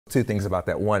two things about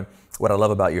that. One, what I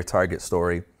love about your Target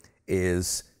story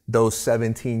is those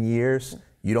 17 years,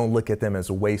 you don't look at them as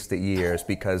wasted years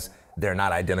because they're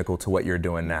not identical to what you're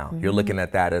doing now. You're looking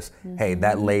at that as, hey,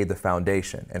 that laid the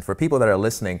foundation. And for people that are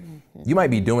listening, you might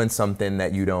be doing something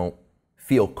that you don't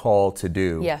feel called to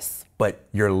do. Yes. But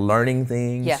you're learning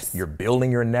things, yes. you're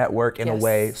building your network in a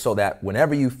way so that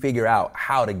whenever you figure out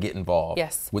how to get involved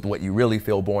with what you really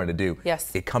feel born to do,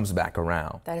 it comes back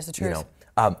around. That is the truth.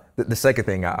 You know? The second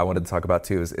thing I wanted to talk about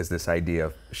too is this idea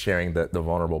of sharing the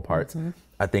vulnerable parts.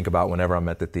 I think about whenever I'm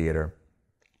at the theater,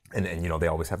 and you know, they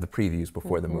always have the previews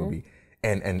before the movie.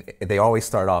 And they always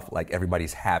start off like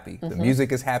everybody's happy. The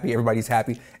music is happy, everybody's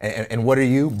happy. And what are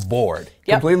you? Bored.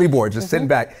 Completely bored, just sitting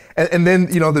back. And then,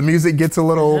 you know, the music gets a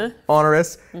little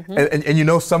onerous and you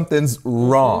know something's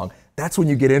wrong. That's when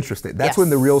you get interested. That's when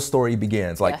the real story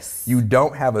begins. Like you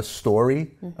don't have a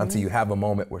story until you have a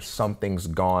moment where something's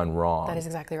gone wrong. That is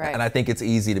exactly right. And I think it's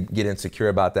easy to get insecure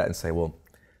about that and say, well,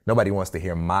 nobody wants to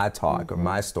hear my talk or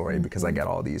my story because I got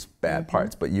all these bad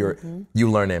parts. But you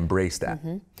learn to embrace that.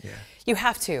 Yeah. You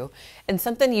have to. And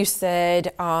something you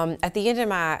said at the end of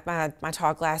my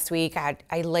talk last week,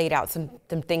 I laid out some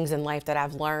things in life that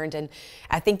I've learned. And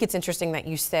I think it's interesting that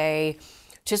you say,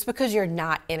 just because you're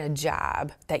not in a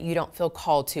job that you don't feel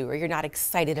called to, or you're not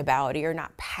excited about, or you're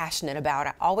not passionate about,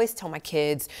 I always tell my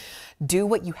kids, do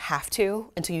what you have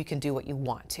to until you can do what you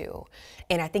want to.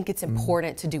 And I think it's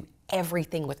important to do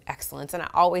everything with excellence. And I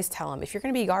always tell them, if you're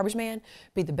gonna be a garbage man,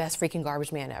 be the best freaking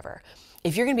garbage man ever.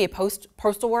 If you're gonna be a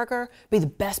postal worker, be the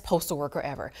best postal worker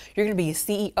ever. You're gonna be a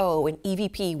CEO, an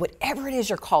EVP, whatever it is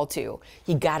you're called to,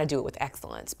 you gotta do it with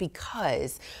excellence,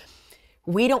 because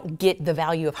we don't get the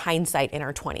value of hindsight in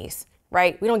our 20s,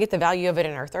 right? We don't get the value of it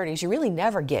in our 30s. You really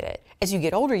never get it. As you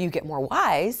get older, you get more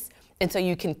wise, and so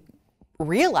you can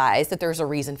realize that there's a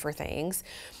reason for things.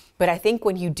 But I think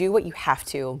when you do what you have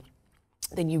to,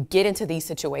 then you get into these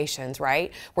situations,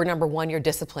 right? Where number one, your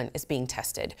discipline is being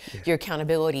tested. Your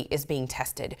accountability is being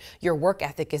tested. Your work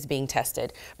ethic is being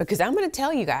tested. Because I'm gonna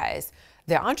tell you guys,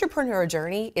 the entrepreneur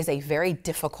journey is a very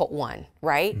difficult one,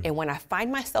 right? And when I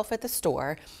find myself at the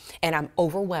store and I'm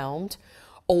overwhelmed,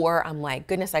 or I'm like,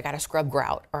 goodness, I gotta scrub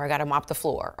grout, or I gotta mop the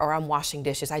floor, or I'm washing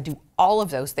dishes, I do all of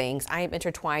those things. I am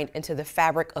intertwined into the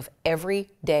fabric of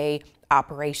everyday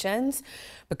operations,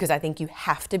 because I think you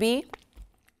have to be.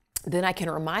 Then I can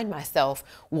remind myself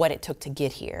what it took to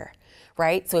get here,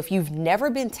 right? So if you've never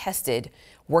been tested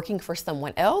working for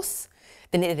someone else,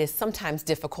 then it is sometimes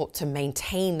difficult to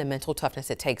maintain the mental toughness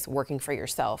it takes working for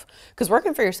yourself. Because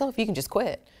working for yourself, you can just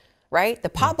quit, right? The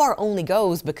pop bar only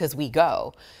goes because we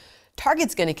go.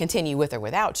 Target's gonna continue with or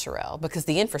without Charel because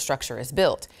the infrastructure is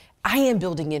built. I am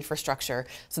building infrastructure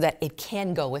so that it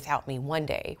can go without me one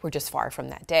day. We're just far from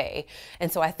that day.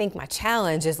 And so I think my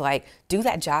challenge is like, do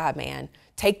that job, man.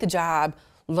 Take the job,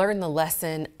 learn the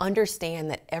lesson, understand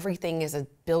that everything is a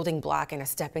building block and a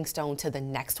stepping stone to the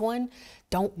next one.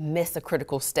 Don't miss a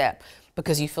critical step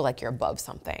because you feel like you're above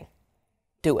something.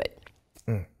 Do it.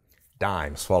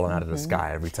 Dimes falling out of the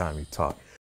sky every time you talk.